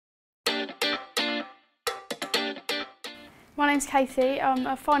My name's Katie. I'm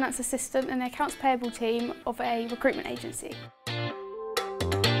a finance assistant in the accounts payable team of a recruitment agency.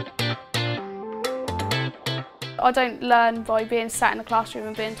 I don't learn by being sat in the classroom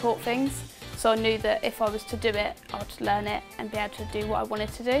and being taught things, so I knew that if I was to do it, I'd learn it and be able to do what I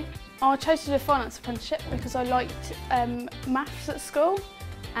wanted to do. I chose to do a finance apprenticeship because I liked maths at school,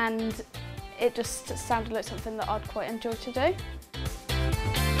 and it just sounded like something that I'd quite enjoy to do.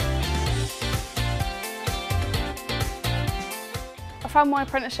 I found my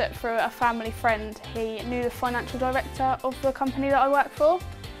apprenticeship through a family friend. He knew the financial director of the company that I work for,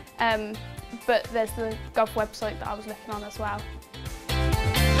 but there's the Gov website that I was looking on as well.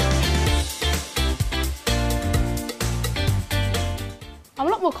 I'm a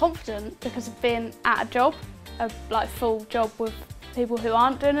lot more confident because of being at a job, a full job with people who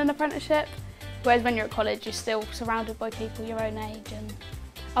aren't doing an apprenticeship, whereas when you're at college you're still surrounded by people your own age, and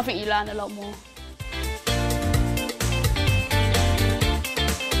I think you learn a lot more.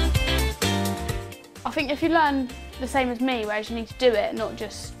 I think if you learn the same as me, whereas you need to do it, not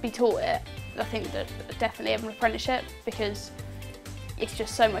just be taught it, I think that definitely have an apprenticeship, because it's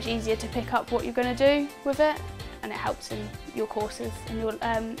just so much easier to pick up what you're going to do with it, and it helps in your courses and your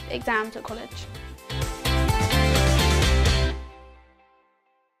exams at college.